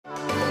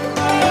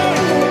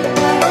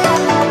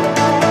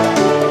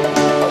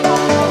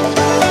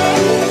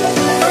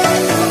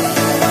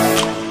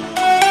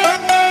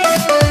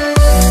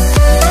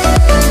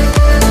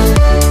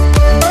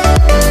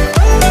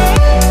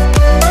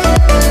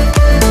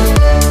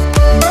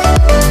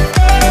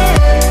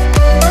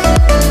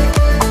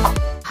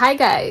Hi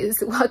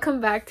guys,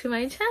 welcome back to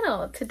my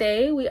channel.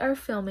 Today we are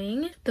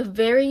filming the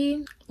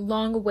very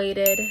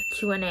long-awaited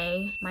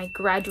Q&A, my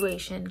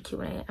graduation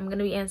Q&A. I'm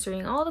gonna be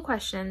answering all the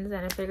questions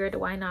and I figured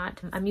why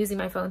not. I'm using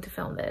my phone to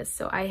film this,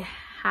 so I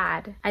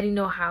didn't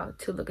know how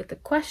to look at the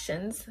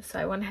questions, so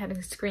I went ahead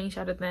and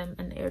screenshotted them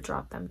and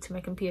airdropped them to my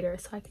computer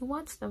so I can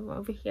watch them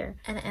over here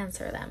and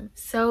answer them.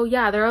 So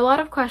yeah, there are a lot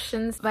of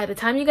questions. By the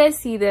time you guys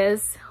see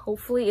this,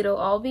 hopefully it'll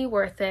all be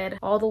worth it,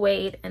 all the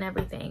wait and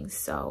everything.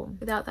 So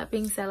without that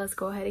being said, let's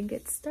go ahead and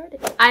get started.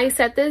 I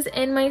said this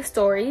in my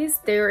stories,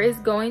 there is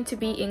going to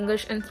be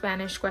English and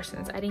Spanish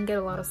questions. I didn't get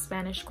a lot of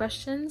Spanish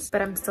questions,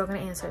 but I'm still gonna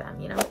answer them,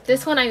 you know?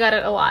 This one I got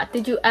it a lot.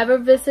 Did you ever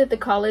visit the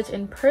college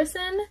in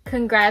person?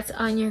 Congrats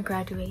on your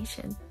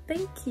graduation.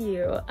 Thank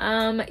you.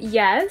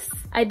 Yes,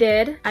 I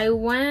did. I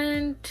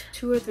went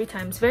 2 or 3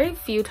 times, very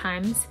few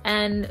times,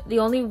 and the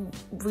only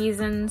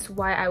reasons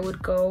why I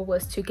would go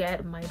was to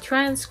get my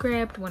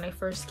transcript when I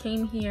first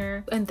came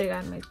here, and they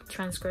got my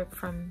transcript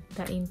from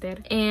the Inter.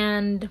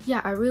 And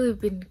yeah, I really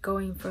been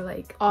going for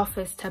like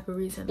office type of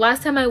reason.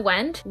 Last time I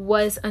went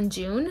was on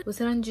June. Was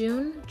it on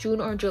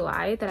June or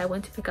July that I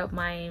went to pick up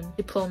my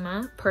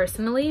diploma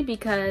personally,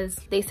 because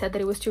they said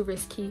that it was too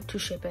risky to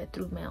ship it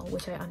through mail,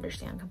 which I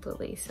understand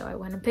completely. So I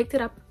went and picked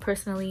it up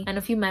personally, and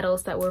a few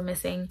medals that were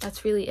missing.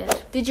 That's really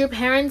it. Did your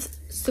parents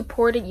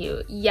supported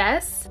you?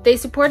 Yes, they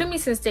supported me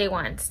since day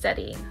one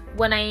studying.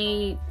 When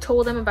I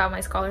told them about my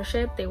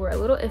scholarship, they were a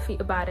little iffy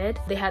about it.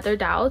 They had their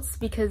doubts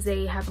because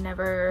they have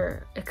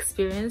never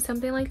experienced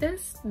something like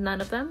this, none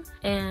of them,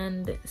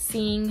 and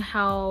seeing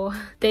how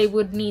they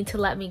would need to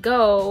let me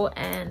go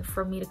and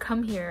for me to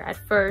come here at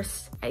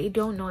first. I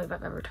don't know if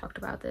I've ever talked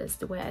about this,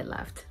 the way I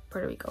left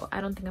Puerto Rico.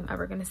 I don't think I'm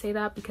ever gonna say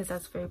that because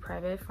that's very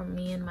private from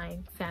me and my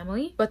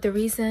family. But the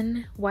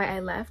reason why I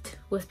left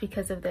was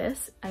because of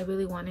this. I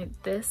really wanted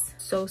this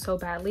so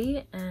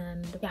badly,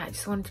 and yeah, I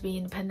just wanted to be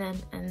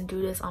independent and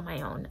do this on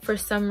my own. For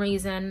some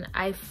reason,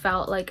 I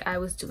felt like I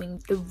was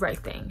doing the right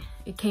thing.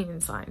 It came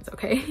in signs,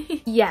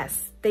 okay?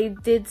 Yes, they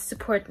did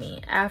support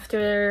me.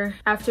 After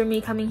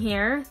me coming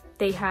here,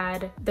 they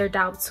had their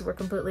doubts were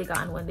completely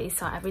gone when they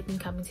saw everything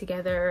coming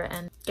together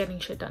and getting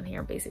shit done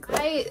here,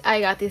 basically.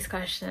 I got these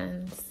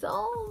questions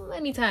so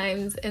many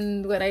times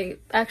in when I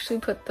actually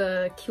put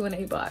the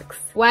Q&A box.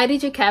 Why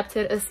did you keep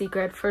it a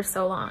secret for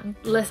so long?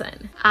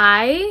 Listen,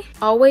 I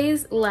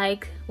always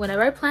like,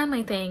 whenever I plan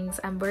my things,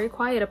 I'm very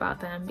quiet about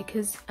them,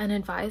 because an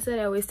advice that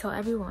I always tell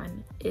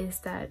everyone is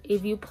that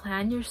if you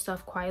plan your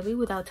stuff quietly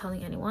without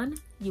telling anyone,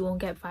 you won't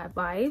get bad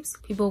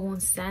vibes. People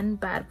won't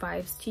send bad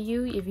vibes to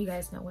you, if you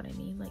guys know what I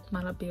mean, like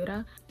mala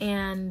vibra.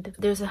 And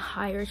there's a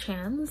higher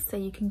chance that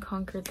you can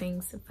conquer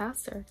things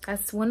faster.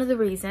 That's one of the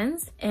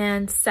reasons.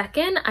 And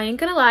second, I ain't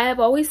gonna lie, I've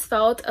always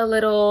felt a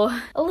little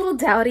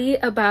doubty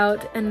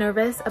about and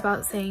nervous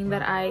about saying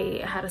that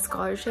I had a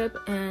scholarship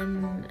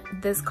in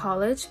this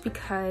college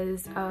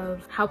because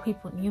of how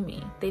people knew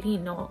me. They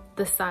didn't know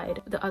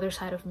the other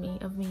side of me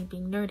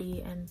being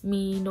nerdy and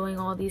me knowing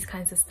all these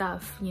kinds of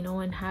stuff, you know,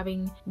 and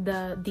having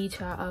the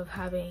dicha of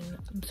having,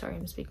 I'm sorry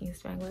I'm speaking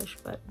Spanglish,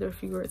 but there are a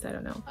few words I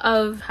don't know,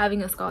 of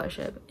having a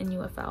scholarship in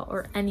UFL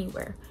or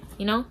anywhere,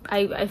 you know.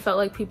 I felt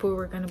like people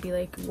were gonna be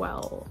like,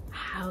 well,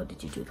 how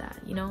did you do that,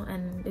 you know?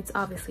 And it's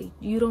obviously,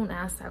 you don't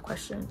ask that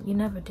question. You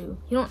never do.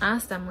 You don't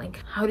ask them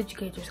like, how did you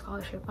get your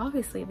scholarship?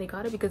 Obviously they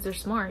got it because they're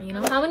smart, you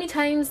know. How many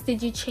times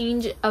did you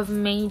change of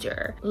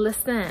major?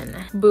 Listen,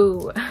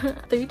 boo.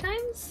 3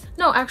 times?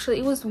 No, actually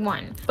it was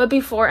 1. But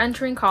before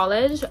entering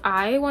college,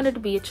 I wanted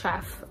to be a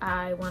chef.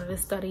 I wanted to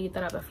study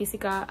terapia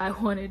física. I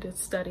wanted to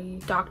study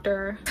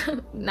doctor.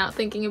 Not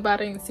thinking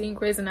about it and seeing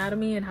Grey's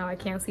Anatomy and how I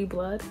can't see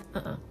blood.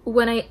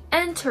 When I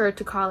entered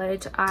to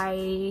college,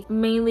 I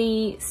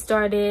mainly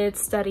started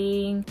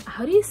studying,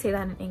 how do you say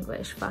that in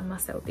English?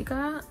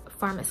 Farmacéutica?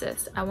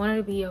 Pharmacist. I wanted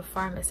to be a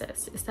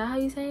pharmacist. Is that how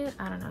you say it?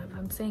 I don't know. If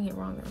I'm saying it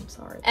wrong, I'm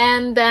sorry.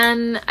 And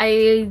then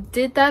I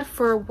did that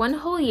for 1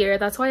 whole year.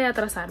 That's why I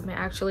atrasarme.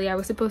 Actually, I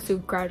was supposed to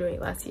graduate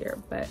last year,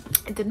 but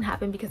it didn't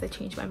happen because I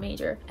changed my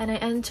major. And I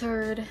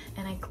entered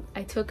and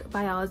I took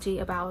biology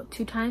about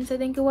 2 times, I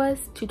think it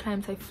was. 2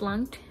 times I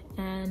flunked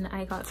and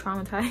I got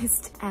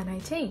traumatized and I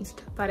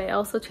changed. But I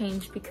also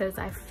changed because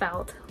I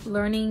felt,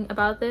 learning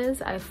about this,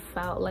 I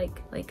felt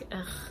like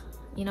ugh,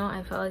 you know,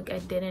 I felt like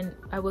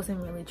I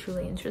wasn't really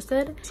truly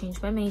interested.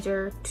 Changed my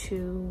major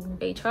to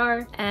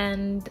HR,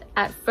 and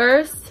at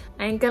first,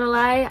 I ain't gonna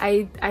lie,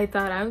 I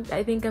thought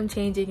I think I'm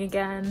changing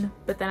again,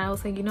 but then I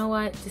was like, you know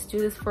what, just do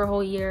this for a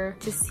whole year,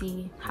 just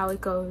see how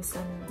it goes,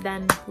 and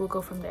then we'll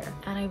go from there.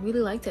 And I really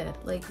liked it,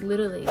 like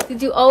literally.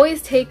 Did you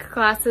always take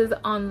classes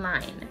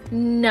online?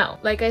 No,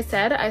 like I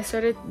said, I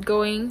started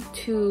going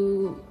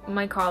to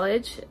my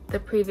college, the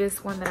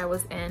previous one that I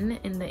was in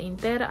the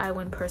Inter, I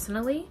went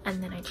personally,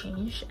 and then I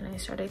changed and I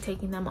started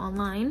taking them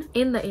online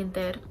in the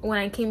Inter. When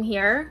I came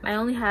here, I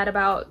only had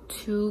about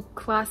 2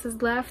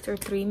 classes left, or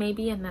 3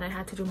 maybe, and then I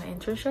had to do my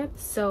internship,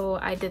 so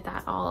I did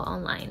that all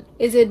online.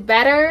 Is it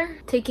better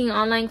taking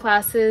online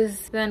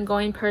classes than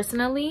going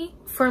personally?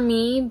 For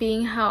me,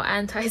 being how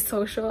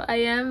antisocial I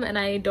am, and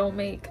I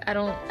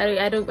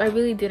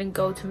really didn't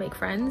go to make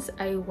friends.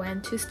 I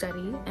went to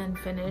study and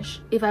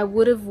finish. If I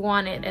would have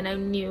wanted, and I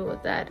knew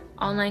that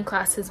online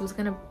classes was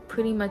gonna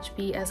pretty much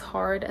be as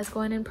hard as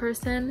going in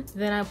person,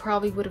 then I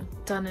probably would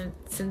have done it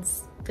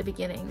since the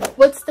beginning.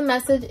 What's the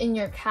message in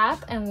your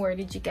cap, and where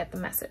did you get the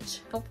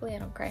message? Hopefully I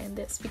don't cry in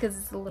this because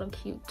it's a little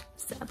cute,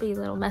 sappy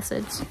little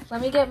message.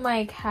 Let me get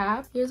my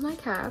cap. Here's my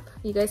cap.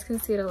 You guys can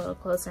see it a little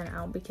closer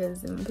now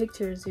because in the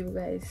pictures you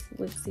guys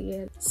would see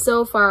it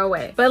so far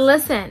away. But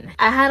listen,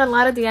 I had a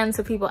lot of DMs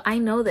of people, I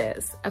know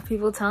this, of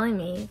people telling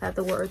me that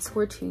the words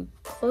were too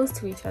close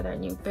to each other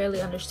and you barely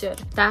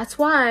understood. That's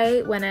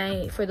why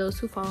for those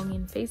who follow me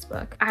on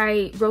Facebook,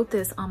 I wrote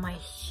this on my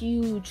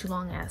huge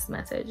long ass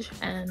message,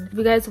 and if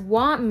you guys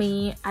want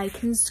me, I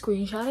can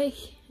screenshot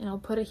it and I'll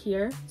put it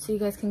here so you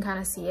guys can kind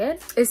of see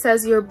it. It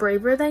says, you're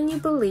braver than you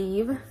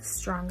believe,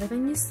 stronger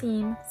than you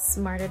seem,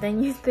 smarter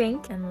than you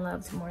think, and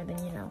loved more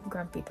than you know.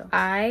 Grampito.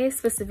 I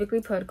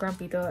specifically put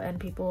Grampito,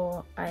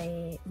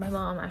 and my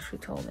mom actually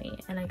told me,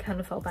 and I kind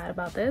of felt bad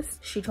about this.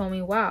 She told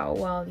me, wow,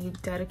 well, you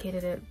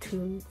dedicated it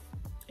to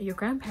your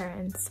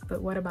grandparents,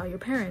 but what about your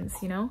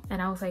parents, you know?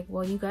 And I was like,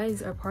 well, you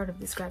guys are part of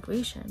this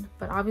graduation,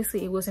 but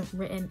obviously it wasn't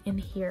written in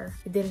here.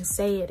 It didn't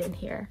say it in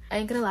here. I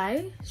ain't gonna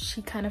lie,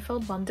 she kind of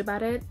felt bummed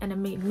about it, and it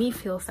made me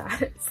feel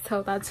sad.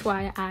 So that's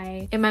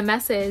why in my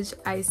message,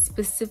 I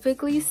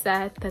specifically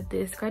said that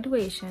this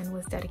graduation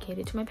was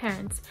dedicated to my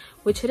parents,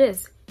 which it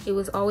is. It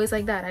was always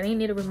like that. I didn't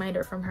need a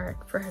reminder from her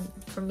for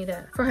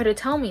her to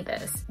tell me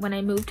this. When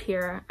I moved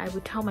here, I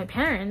would tell my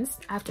parents,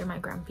 after my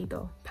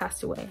grandpito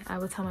passed away, I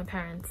would tell my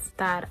parents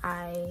that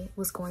I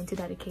was going to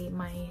dedicate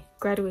my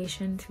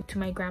graduation to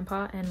my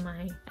grandpa and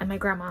my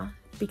grandma,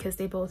 because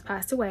they both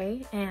passed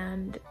away,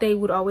 and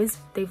they've always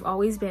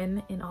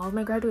been in all of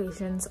my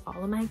graduations,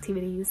 all of my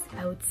activities.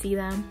 I would see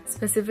them,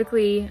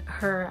 specifically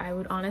her. I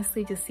would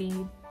honestly just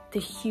see the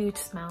huge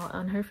smile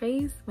on her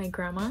face, my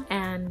grandma,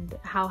 and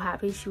how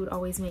happy she would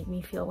always make me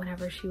feel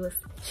whenever she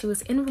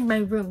was in my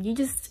room.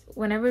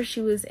 Whenever she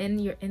was in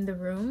the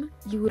room,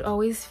 you would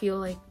always feel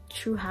like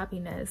true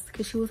happiness,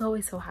 because she was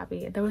always so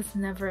happy. There was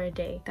never a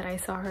day that I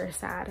saw her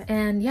sad.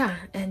 And yeah,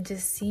 and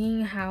just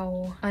seeing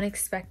how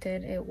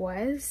unexpected it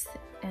was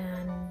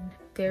and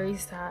very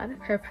sad,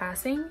 her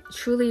passing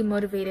truly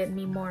motivated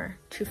me more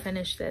to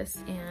finish this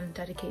and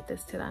dedicate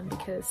this to them,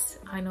 because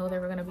I know they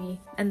were gonna be,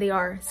 and they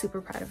are,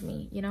 super proud of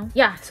me, you know?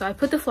 Yeah, so I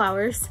put the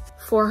flowers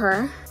for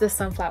her, the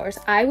sunflowers.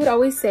 I would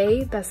always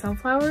say that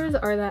sunflowers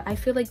I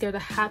feel like they're the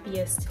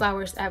happiest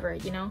flowers ever,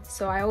 you know?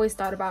 So I always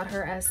thought about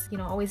her as, you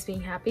know, always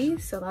being happy.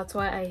 So that's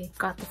why I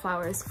got the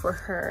flowers for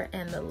her,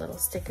 and the little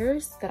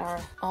stickers that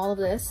are, all of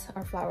this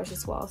are flowers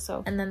as well.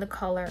 So, and then the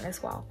color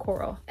as well,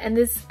 coral. And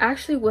this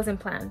actually wasn't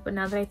planned, but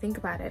now that I think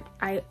about it,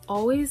 I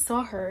always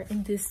saw her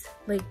in this,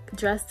 like,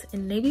 dressed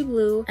in navy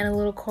blue and a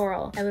little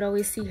coral. I would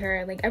always see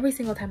her, like, every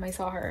single time I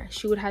saw her,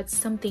 she would have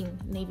something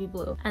navy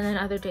blue, and then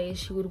other days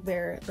she would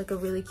wear like a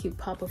really cute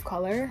pop of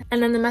color.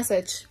 And then the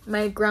message,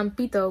 my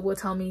grampito would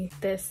tell me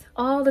this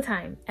all the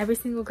time. Every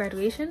single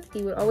graduation,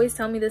 he would always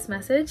tell me this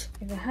message.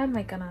 If I had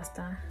my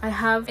canasta, I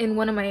have in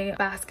one of my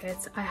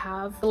baskets, I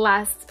have the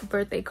last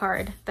birthday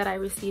card that I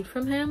received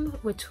from him,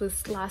 which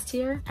was last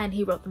year, and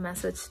he wrote the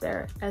message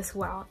there as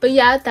well. But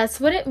yeah, that's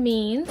what it means.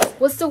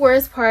 What's the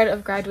worst part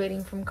of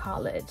graduating from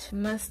college?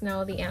 Must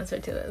know the answer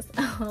to this.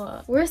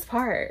 Worst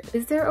part?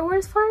 Is there a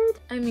worst part?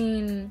 I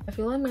mean, I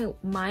feel like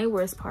my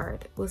worst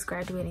part was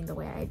graduating the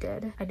way I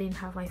did. I didn't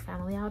have my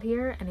family out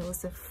here, and it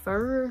was the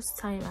first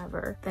time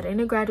ever that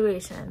in a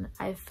graduation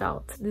I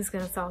felt, this is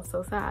gonna sound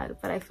so sad,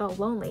 but I felt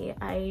lonely.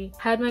 I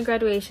had my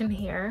graduation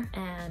here,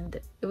 and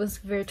it was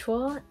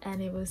virtual,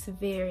 and it was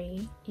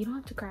very, you don't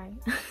have to cry.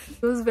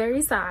 It was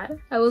very sad.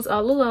 I was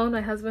all alone.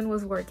 My husband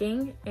was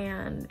working,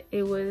 and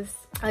it was,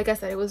 like I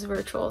said, it was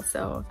virtual.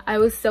 So I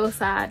was so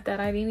sad that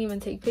I didn't even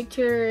take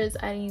pictures.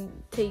 I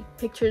didn't take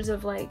pictures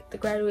of like the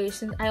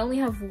graduation. I only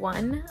have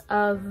one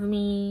of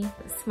me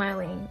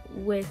smiling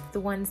with the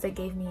ones that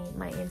gave me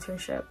my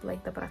internship,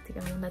 like the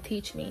practica, the one that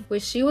teach me,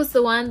 which she was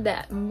the one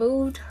that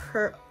moved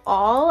her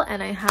all,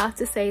 and I have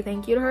to say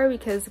thank you to her,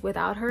 because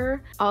without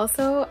her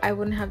also I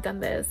wouldn't have done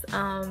this.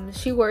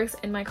 She works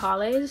in my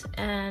college,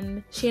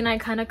 and she and I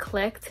kind of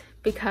clicked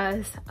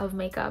because of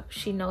makeup.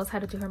 She knows how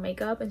to do her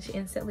makeup, and she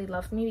instantly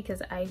loved me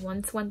because I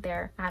once went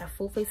there, I had a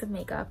full face of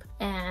makeup,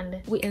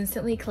 and we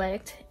instantly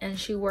clicked. And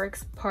she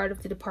works part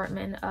of the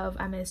department of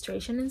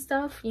administration and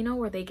stuff, you know,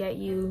 where they get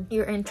you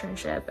your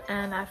internship.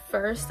 And at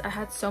first I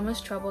had so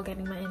much trouble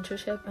getting my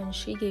internship, and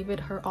she gave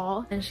it her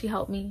all, and she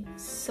helped me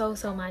so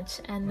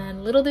much. And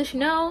then little did she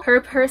know,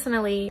 her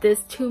personally,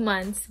 this 2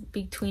 months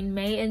between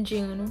May and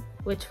June,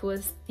 which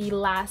was the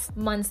last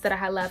months that I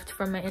had left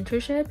from my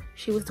internship,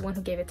 she was the one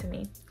who gave it to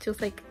me. She was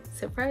like,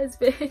 surprise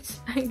bitch,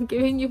 I'm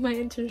giving you my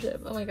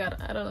internship. Oh my god,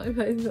 I don't know if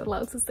I'm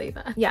allowed to say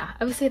that. Yeah,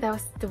 I would say that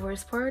was the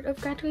worst part of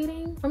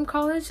graduating from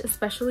college,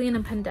 especially in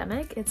a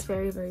pandemic. It's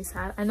very, very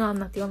sad. I know I'm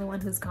not the only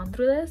one who's gone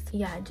through this.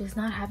 Yeah, just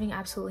not having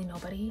absolutely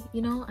nobody,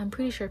 you know. I'm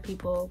pretty sure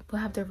people will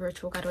have their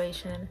virtual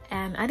graduation,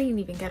 and I didn't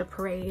even get a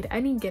parade.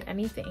 I didn't get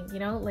anything, you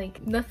know,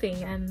 like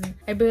nothing, and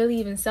I barely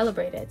even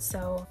celebrated.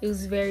 So it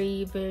was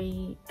very,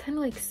 very kind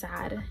of like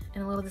sad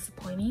and a little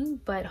disappointing.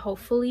 But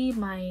hopefully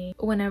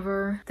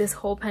whenever this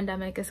whole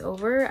pandemic is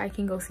over, I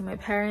can go see my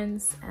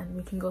parents and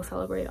we can go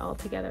celebrate all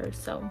together.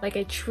 So like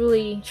I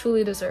truly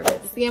deserve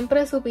it.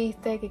 ¿Siempre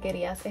supiste que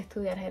querías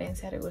estudiar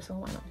gerencia de recursos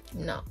humanos?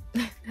 No.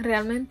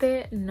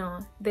 Realmente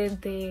no.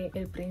 Desde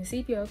el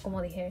principio,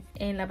 como dije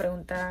en la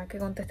pregunta que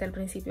contesté al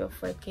principio,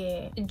 fue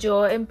que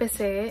yo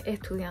empecé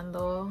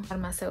estudiando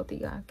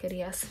farmacéutica.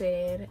 Quería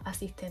ser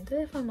asistente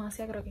de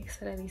farmacia, creo que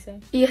se le dice.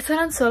 Y estos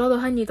eran solo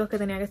 2 añitos que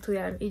tenía que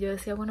estudiar. Y yo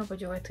decía, bueno, pues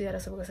yo voy a estudiar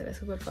eso porque se ve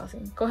súper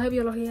fácil. Coge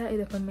biología y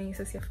después me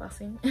dice si es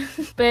fácil.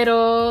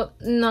 Pero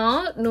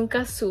no,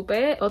 nunca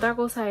supe. Otra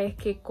cosa es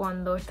que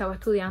cuando estaba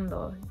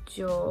estudiando,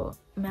 yo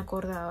me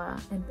acordaba,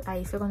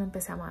 ahí fue cuando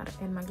empecé a amar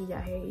el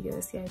maquillaje, y yo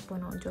decía,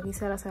 bueno, yo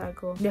quisiera hacer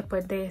algo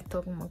después de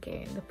esto, como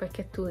que después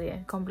que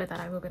estudie,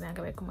 completar algo que tenga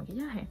que ver con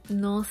maquillaje.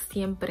 No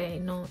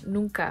siempre,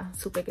 nunca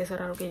supe que eso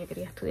era lo que yo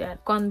quería estudiar.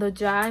 Cuando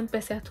ya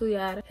empecé a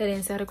estudiar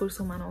gerencia de recursos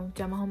humanos,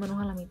 ya más o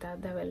menos a la mitad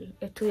de haber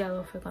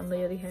estudiado, fue cuando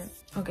yo dije,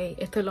 ok,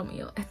 esto es lo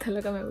mío, esto es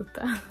lo que me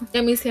gusta. Y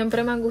a mí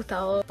siempre me han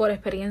gustado por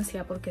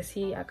experiencia, porque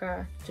sí,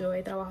 acá yo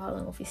he trabajado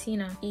en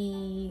oficina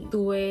y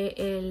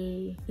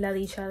tuve la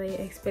dicha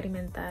de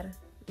experimentar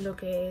lo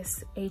que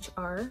es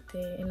HR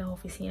en las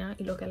oficinas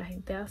y lo que la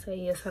gente hace,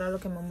 y eso era lo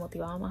que me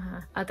motivaba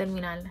más a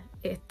terminar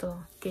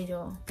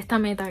esta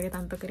meta que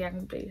tanto quería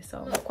cumplir.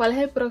 So, ¿cuál es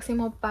el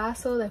próximo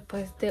paso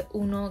después de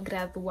uno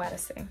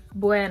graduarse?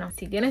 Bueno,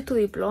 si tienes tu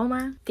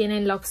diploma,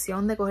 tienes la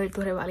opción de coger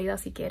tu revalida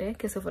si quieres,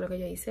 que eso fue lo que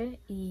yo hice,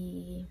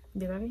 y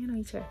yo creo que yo no he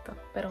dicho esto,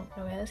 pero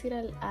lo voy a decir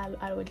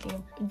al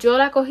último. Yo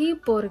la cogí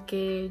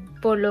porque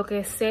por lo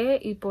que sé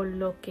y por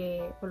lo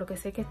que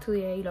sé que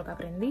estudié y lo que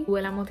aprendí,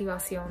 tuve la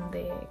motivación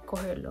de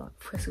cogerlo.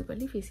 Fue súper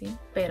difícil,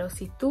 pero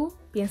si tú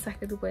piensas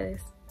que tú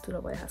puedes, tú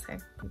lo puedes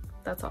hacer.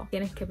 That's all.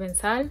 Tienes que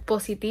pensar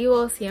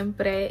positivo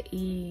siempre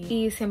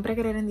y siempre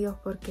creer en Dios,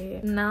 porque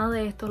nada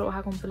de esto lo vas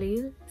a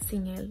cumplir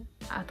sin Él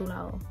a tu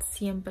lado.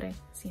 Siempre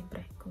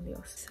con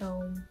Dios.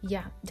 So,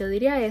 yeah, yo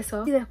diría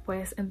eso, y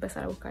después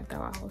empezar a buscar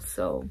trabajo.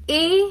 So,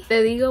 y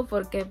te digo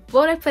porque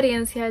por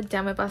experiencia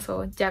ya me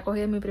pasó, ya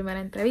cogí mi primera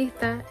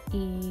entrevista,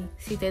 y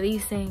si te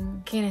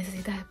dicen que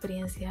necesitas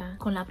experiencia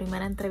con la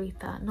primera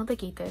entrevista, no te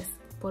quites,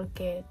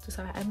 porque tú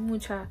sabes,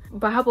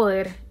 vas a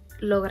poder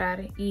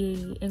lograr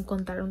y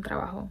encontrar un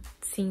trabajo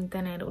sin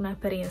tener una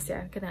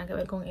experiencia que tenga que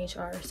ver con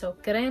HR. So,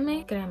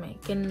 créeme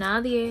que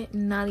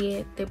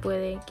nadie te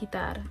puede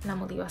quitar la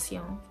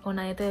motivación, o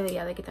nadie te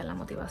debería de quitar la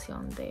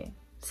motivación de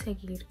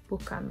seguir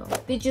buscando.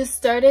 Did you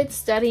started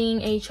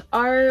studying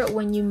HR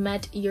when you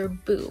met your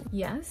boo?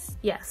 Yes,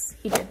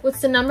 he did.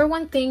 What's the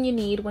 #1 thing you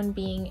need when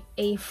being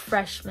a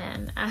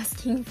freshman?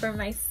 Asking for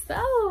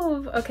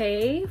myself.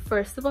 Okay,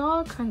 first of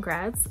all,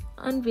 congrats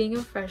on being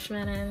a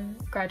freshman and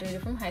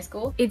graduated from high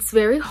school. It's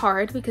very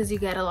hard because you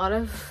get a lot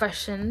of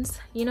questions,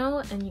 you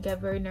know, and you get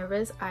very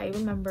nervous. I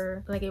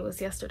remember like it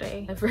was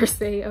yesterday, the first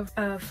day of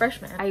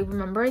freshman. I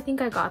remember I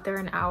think I got there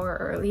an hour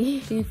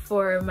early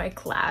before my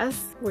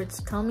class, which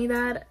tell me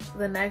that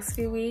the next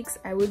few weeks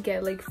I would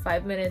get like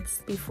 5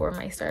 minutes before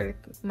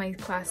my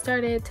class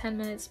started, 10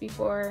 minutes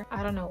before.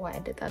 I don't know why I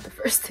did that the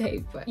first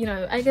day, but you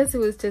know, I guess it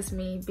was just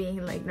me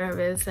being like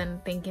nervous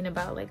and thinking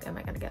about like, am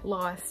I gonna get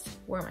lost?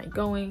 Where am I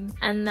going?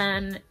 And then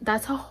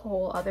that's a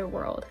whole other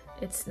world.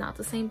 It's not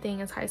the same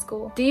thing as high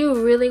school. Do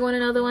you really want to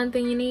know the one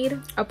thing you need?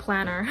 A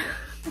planner.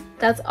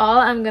 That's all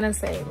I'm gonna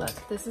say.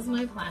 Look, this is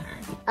my planner.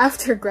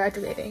 After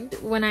graduating,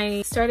 when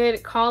I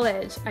started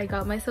college, I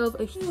got myself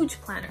a huge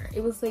planner.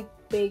 It was like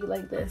big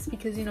like this,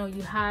 because you know,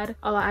 you had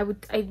a lot. I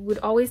would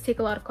always take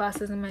a lot of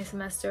classes in my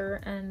semester,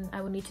 and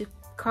I would need to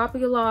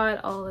copy a lot,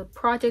 all the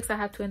projects I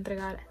have to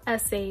entregar,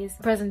 essays,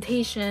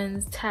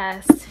 presentations,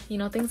 tests, you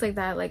know, things like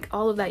that. Like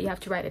all of that, you have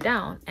to write it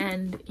down,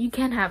 and you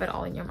can't have it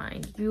all in your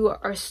mind. You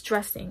are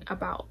stressing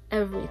about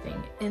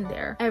everything in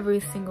there, every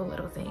single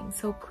little thing.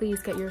 So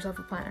please get yourself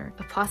a planner.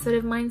 A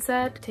positive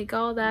mindset, take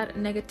all that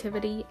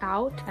negativity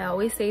out. I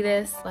always say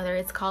this, whether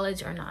it's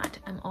college or not,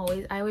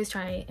 I always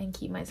try and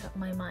keep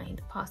my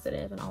mind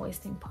positive and always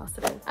think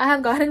positive. I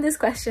have gotten this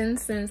question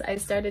since I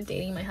started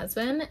dating my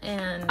husband,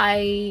 and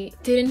I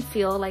didn't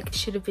feel like it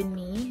should have been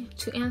me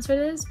to answer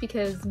this,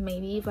 because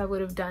maybe if I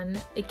would have done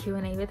a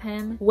Q&A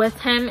with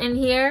him in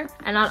here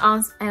and not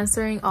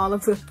answering all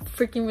of the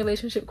freaking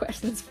relationship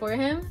questions for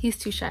him. He's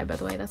too shy, by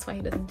the way, that's why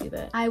he doesn't do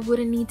that. I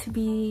wouldn't need to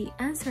be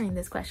answering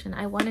this question.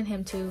 I wanted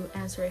him to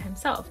answer it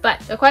himself. But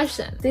the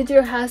question, did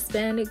your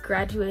husband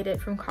graduated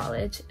from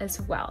college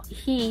as well?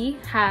 He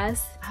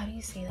has, how do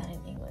you say that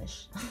in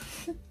English?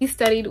 He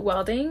studied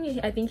welding.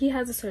 I think he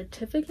has a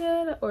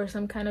certificate or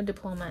some kind of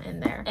diploma in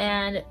there.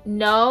 And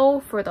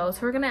no, for those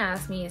who are gonna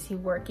ask me, is he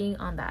working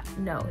on that?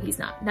 No, he's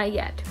not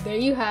yet. There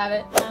you have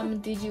it.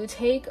 Did you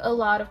take a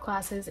lot of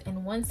classes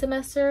in one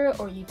semester,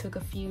 or you took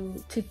a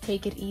few to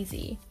take it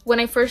easy? When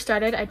I first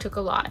started, I took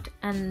a lot,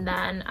 and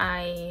then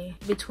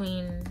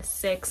between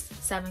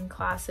 6-7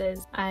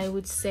 classes. I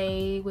would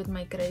say with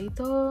my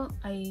crédito,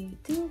 I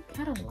didn't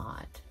get a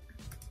lot.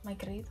 My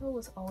crédito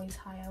was always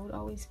high. I would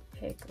always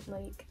pick,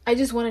 like, I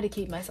just wanted to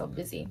keep myself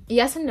busy.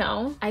 Yes and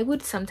no. I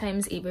would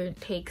sometimes even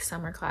take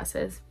summer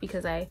classes,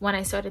 because when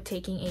I started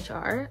taking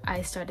HR,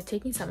 I started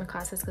taking summer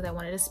classes because I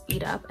wanted to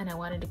speed up and I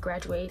wanted to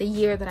graduate the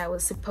year that I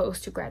was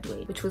supposed to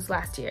graduate, which was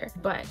last year.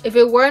 But if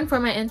it weren't for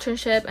my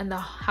internship and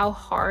how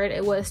hard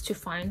it was to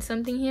find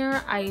something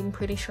here, I'm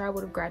pretty sure I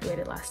would have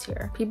graduated last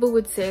year. People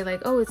would say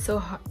like, oh, it's so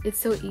hard, it's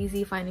so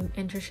easy finding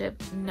internship.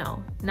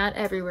 No, not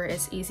everywhere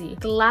is easy.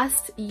 The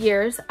last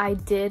years I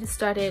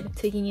started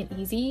taking it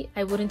easy.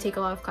 I wouldn't take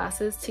a lot of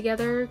classes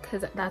together,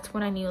 because that's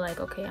when I knew like,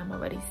 okay, I'm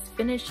already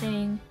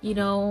finishing, you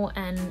know.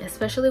 And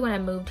especially when I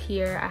moved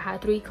here, I had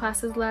 3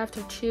 classes left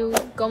or 2.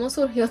 ¿Cómo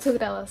surgió tu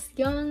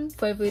graduación?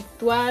 ¿Fue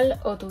virtual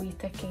o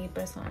tuviste que ir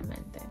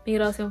personalmente? Mi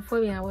graduación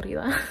fue bien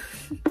aburrida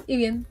y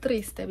bien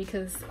triste,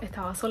 because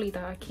estaba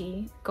solita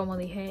aquí, como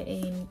dije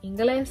en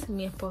inglés.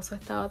 Mi esposo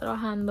estaba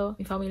trabajando,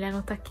 mi familia no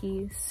está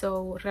aquí,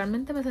 so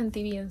realmente me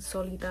sentí bien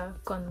solita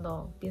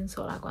bien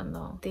sola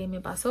cuando me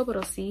pasó.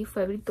 Pero sí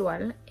fue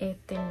virtual,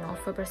 no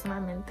fue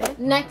personalmente.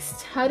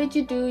 Next, how did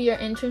you do your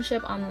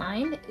internship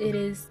online?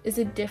 Is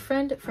it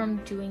different from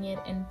doing it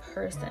in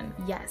person?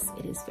 Yes,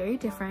 it is very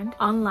different.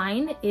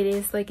 Online, it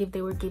is like if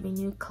they were giving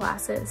you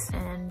classes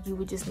and you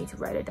would just need to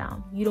write it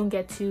down. You don't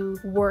get to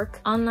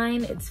work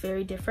online. It's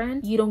very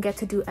different. You don't get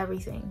to do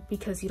everything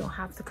because you don't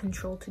have the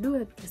control to do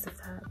it because of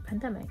the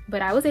pandemic.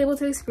 But I was able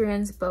to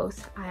experience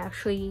both. I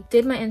actually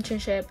did my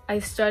internship. I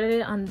started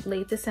it on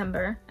late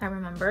December, I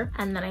remember,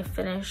 and then I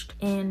finished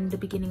in the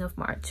beginning of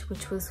March,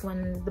 which was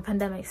when the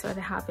pandemic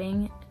started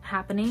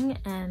happening,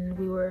 and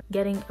we were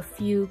getting a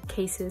few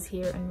cases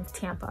here in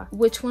Tampa.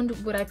 Which one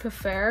would I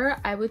prefer?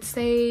 I would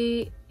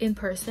say in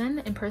person.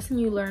 In person,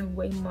 you learn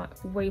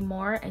way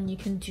more, and you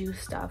can do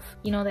stuff.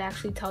 You know, they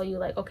actually tell you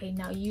like, okay,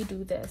 now you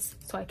do this,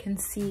 so I can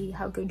see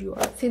how good you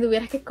are. Si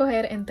tuvieras que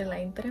escoger entre la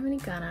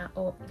Interamericana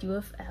o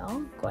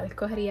UFL, ¿cuál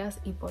escogerías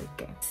y por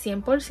qué?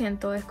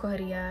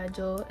 100%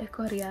 yo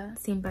escogería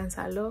sin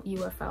pensarlo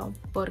UFL,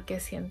 porque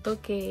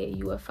siento que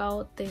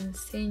UFL te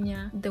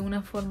enseña de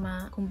una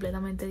forma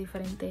completamente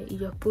diferente, y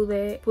yo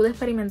pude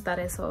experimentar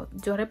eso.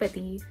 Yo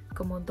repetí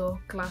como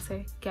 2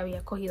 clases que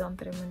había cogido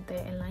anteriormente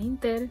en la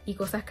Inter y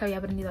cosas que había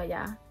aprendido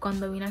allá.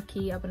 Cuando vine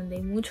aquí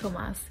aprendí mucho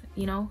más,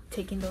 you know,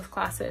 taking those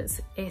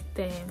classes. Es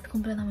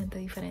completamente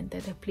diferente,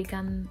 te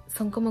explican,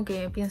 son como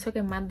que pienso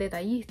que más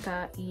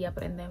detallistas y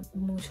aprenden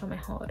mucho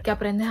mejor. Que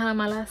aprendes a la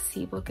mala,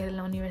 sí, porque en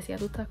la universidad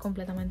tú estás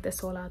completamente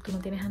sola, tú no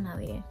tienes a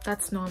nadie.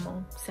 That's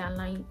normal, sea en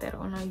la Inter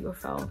o en la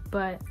UFL,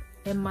 but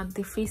es más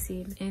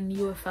difícil en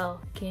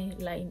UFL que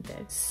en la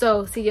Inter.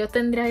 So, si yo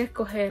tendría que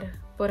escoger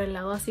por el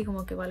lado así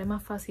como que cuál es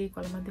más fácil,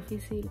 cuál es más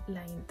difícil,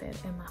 la Inter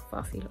es más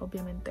fácil,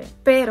 obviamente.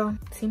 Pero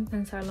sin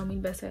pensarlo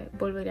 1000 veces,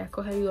 volvería a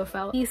escoger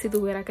UFL. Y si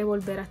tuviera que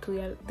volver a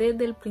estudiar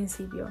desde el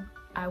principio,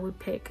 I would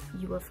pick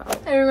UFL.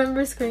 I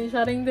remember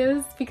screenshotting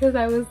this because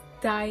I was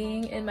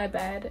dying in my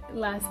bed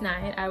last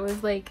night. I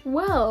was like,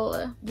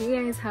 well, you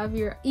guys have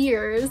your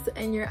ears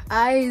and your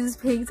eyes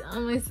picked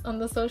on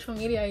the social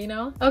media, you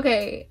know?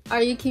 Okay,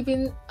 are you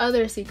keeping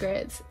other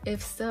secrets?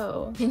 If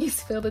so, can you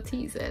spill the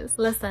teases?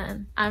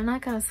 Listen, I'm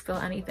not gonna spill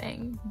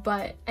anything,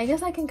 but I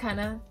guess I can kind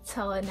of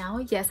tell it now.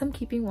 Yes, I'm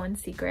keeping one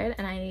secret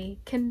and I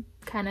can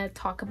kind of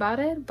talk about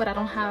it, but I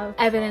don't have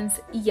evidence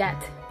yet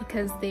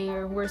because they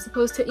were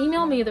supposed to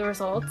email me the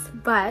results.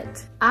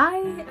 But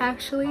I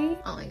actually,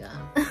 oh my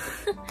god.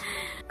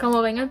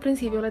 Como ven, al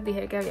principio les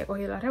dije que había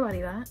cogido la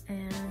revalida,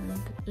 and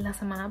la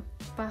semana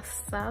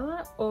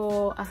pasada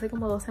o hace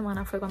como 2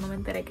 semanas fue cuando me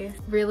enteré que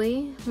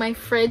really my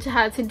fridge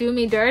had to do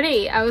me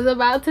dirty. I was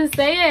about to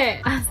say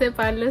it. Hace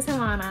par de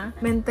semanas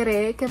me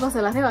enteré que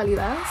pasé la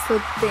revalida, so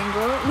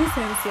tengo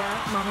licencia.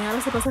 Mami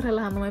ahora se pasa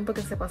relajándome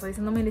porque se pasa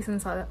diciéndome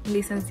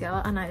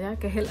licenciada Anaya,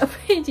 que es el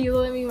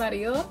apellido de mi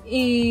marido,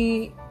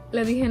 y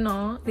le dije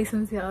no,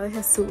 licenciada de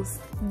Jesús,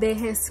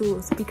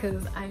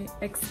 because I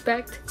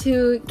expect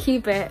to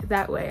keep it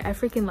that way. I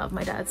freaking love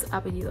my dad's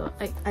apellido.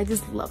 I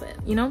just love it,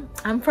 you know?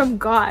 I'm from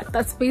God.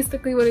 That's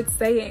basically what it's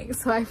saying.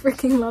 So I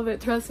freaking love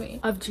it, trust me.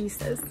 Of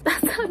Jesus.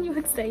 That's how you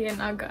would say it,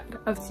 not God.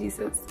 Of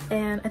Jesus.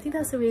 And I think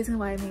that's the reason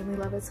why it made me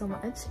love it so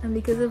much. And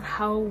because of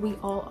how we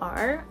all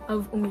are,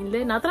 of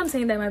humilde. Not that I'm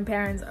saying that my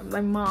parents,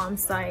 my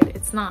mom's side,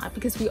 it's not.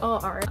 Because we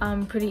all are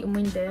pretty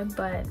humilde.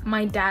 But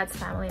my dad's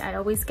family, I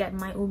always get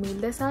my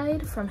humilde side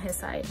from his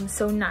side. I'm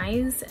so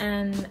nice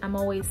and I'm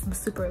always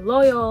super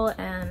loyal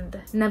and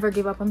never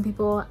give up on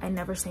people. I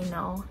never say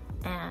no,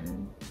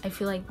 and I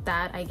feel like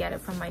that I get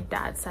it from my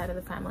dad's side of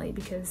the family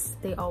because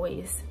they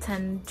always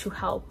tend to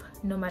help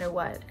no matter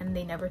what, and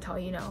they never tell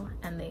you no,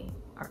 and they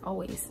are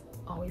always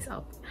always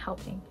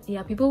helping.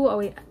 Yeah, people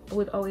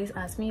would always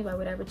ask me if I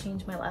would ever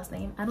change my last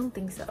name. I don't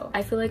think so.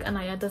 I feel like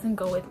Anaya doesn't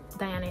go with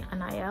Diana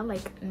Anaya.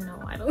 Like,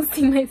 no, I don't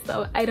see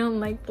myself. I don't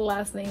like the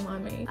last name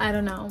on me. I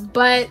don't know.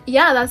 But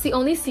yeah, that's the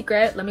only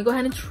secret. Let me go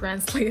ahead and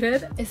translate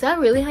it. Is that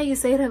really how you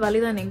say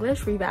revalida in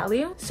English?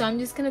 Revalue? So I'm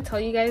just gonna tell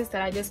you guys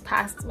that I just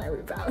passed my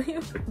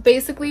revalue.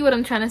 Basically, what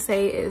I'm trying to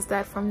say is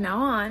that from now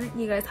on,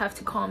 you guys have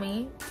to call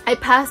me. I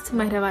passed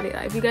my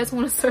revalida. If you guys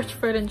want to search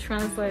for it and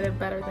translate it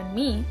better than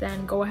me,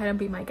 then go ahead and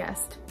be my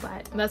guest.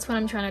 But that's what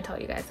I'm trying to tell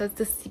you guys. That's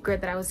the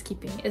secret that I was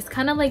keeping. It's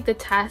kind of like the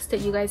test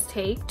that you guys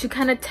take to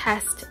kind of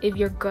test if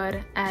you're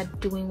good at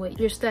doing what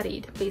you're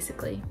studied,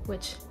 basically,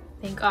 which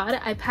thank God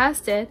I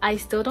passed it. I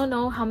still don't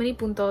know how many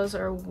puntos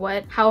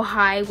or how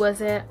high was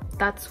it.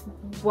 That's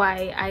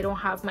why I don't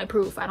have my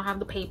proof. I don't have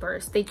the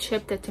papers. They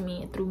shipped it to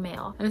me through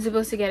mail. I'm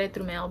supposed to get it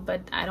through mail,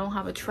 but I don't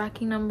have a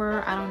tracking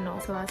number. I don't know.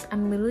 So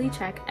I'm literally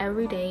check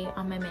every day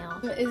on my mail.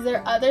 Is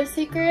there other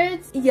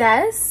secrets?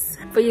 Yes,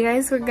 but you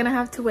guys, we're gonna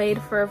have to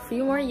wait for a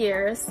few more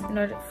years.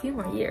 Not a few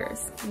more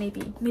years.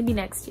 Maybe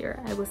next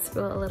year I will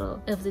spill a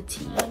little of the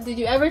tea. Did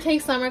you ever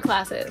take summer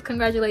classes?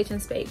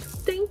 Congratulations, babes.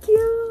 Thank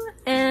you.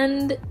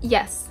 And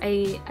yes,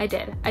 I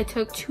did. I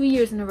took 2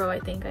 years in a row,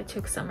 I think. I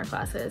took summer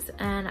classes,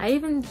 and I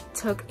even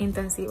took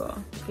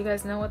intensivo. If you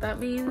guys know what that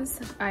means,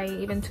 I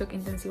even took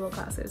intensive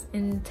classes.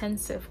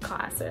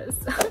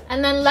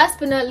 And then last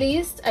but not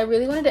least, I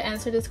really wanted to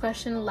answer this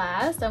question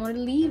last. I wanted to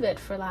leave it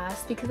for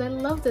last because I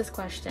love this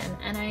question,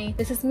 and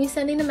this is me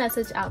sending a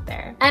message out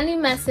there. Any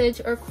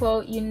message or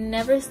quote you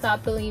never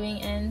stop believing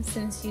in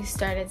since you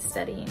started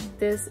studying.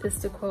 This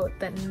is the quote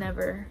that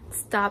never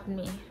stopped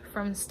me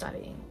from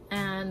studying.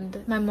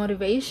 And my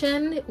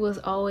motivation was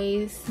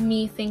always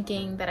me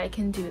thinking that I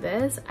can do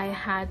this. I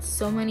had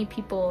so many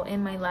people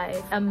in my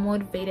life that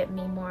motivated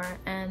me more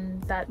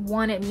and that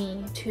wanted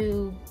me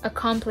to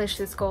accomplish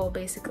this goal,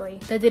 basically,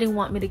 that didn't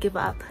want me to give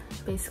up,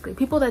 basically.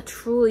 People that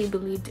truly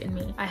believed in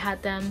me. I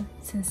had them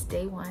since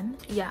day one.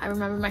 Yeah, I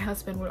remember my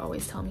husband would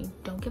always tell me,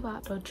 don't give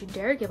up, don't you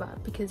dare give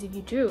up, because if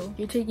you do,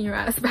 you're taking your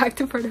ass back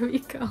to Puerto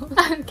Rico.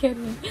 I'm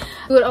kidding.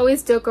 We would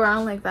always joke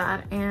around like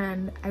that,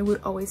 and I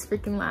would always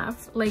freaking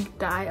laugh, like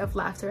die of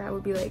laughter. I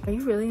would be like, are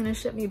you really gonna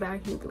ship me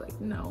back? He would be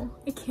like, no,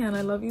 I can't,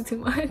 I love you too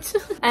much.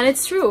 And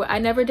it's true, I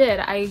never did.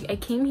 I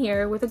came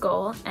here with a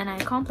goal and I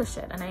accomplished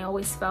it, and I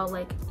always felt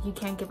like you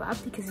can't give up,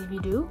 because if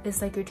you do,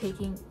 it's like you're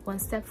taking 1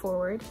 step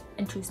forward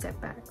and 2 step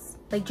backs.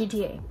 Like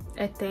GTA.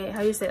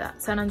 How do you say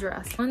that? San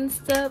Andreas. 1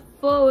 step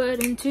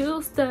forward and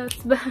 2 steps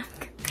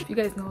back. If you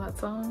guys know that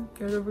song,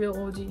 you're the real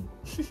OG.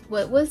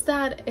 What was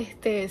that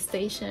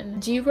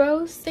station?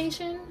 G-Rose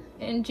station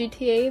in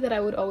GTA that I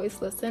would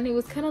always listen. It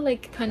was kind of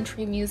like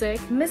country music.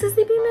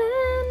 Mississippi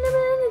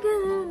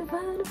man,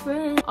 find a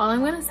friend. All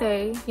I'm gonna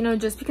say, you know,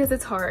 just because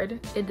it's hard,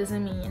 it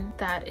doesn't mean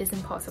that it's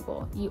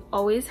impossible. You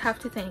always have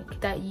to think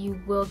that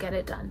you will get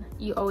it done.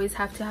 You always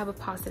have to have a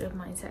positive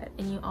mindset,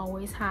 and you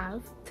always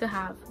have to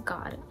have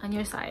God on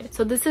your side.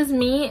 So this is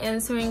me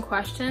answering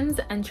questions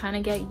and trying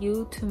to get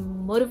you to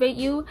motivate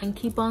you and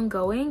keep on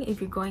going. If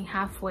you're going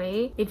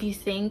halfway, if you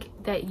think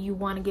that you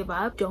want to give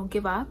up, don't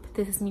give up.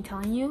 This is me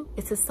telling you,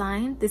 it's a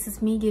sign. This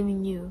is me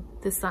giving you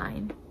the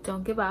sign.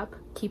 Don't give up,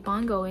 keep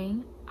on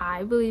going.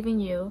 I believe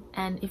in you,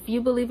 and if you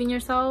believe in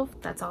yourself,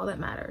 that's all that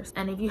matters.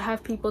 And if you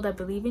have people that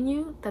believe in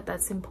you,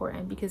 that's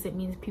important, because it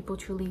means people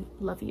truly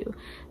love you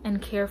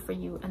and care for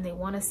you, and they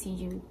want to see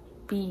you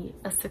be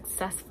a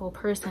successful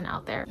person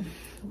out there.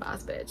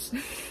 Boss bitch.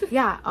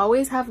 Yeah,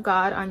 always have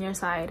God on your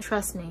side.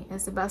 Trust me,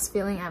 it's the best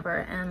feeling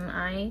ever. And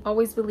I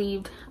always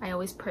believed, I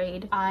always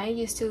prayed. I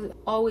used to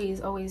always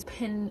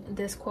pin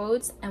this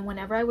quotes, and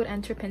whenever I would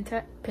enter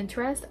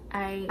Pinterest,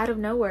 out of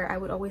nowhere I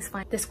would always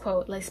find this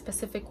quote, like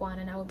specific one,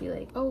 and I would be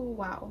like, oh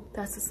wow,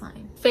 that's a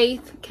sign.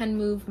 Faith can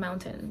move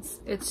mountains.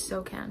 It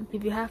so can.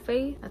 If you have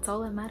faith, that's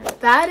all that matters.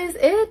 That is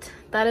it.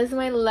 That is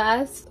my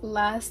last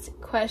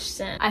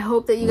question. I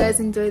hope that you guys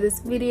enjoyed this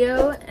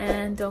video,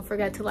 and don't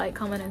forget to like,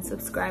 comment, and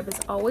subscribe as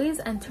always,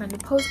 and turn the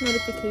post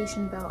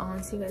notification bell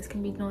on so you guys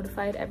can be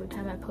notified every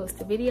time I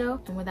post a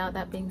video. And without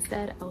that being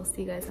said, I will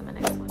see you guys on my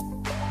next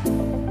one.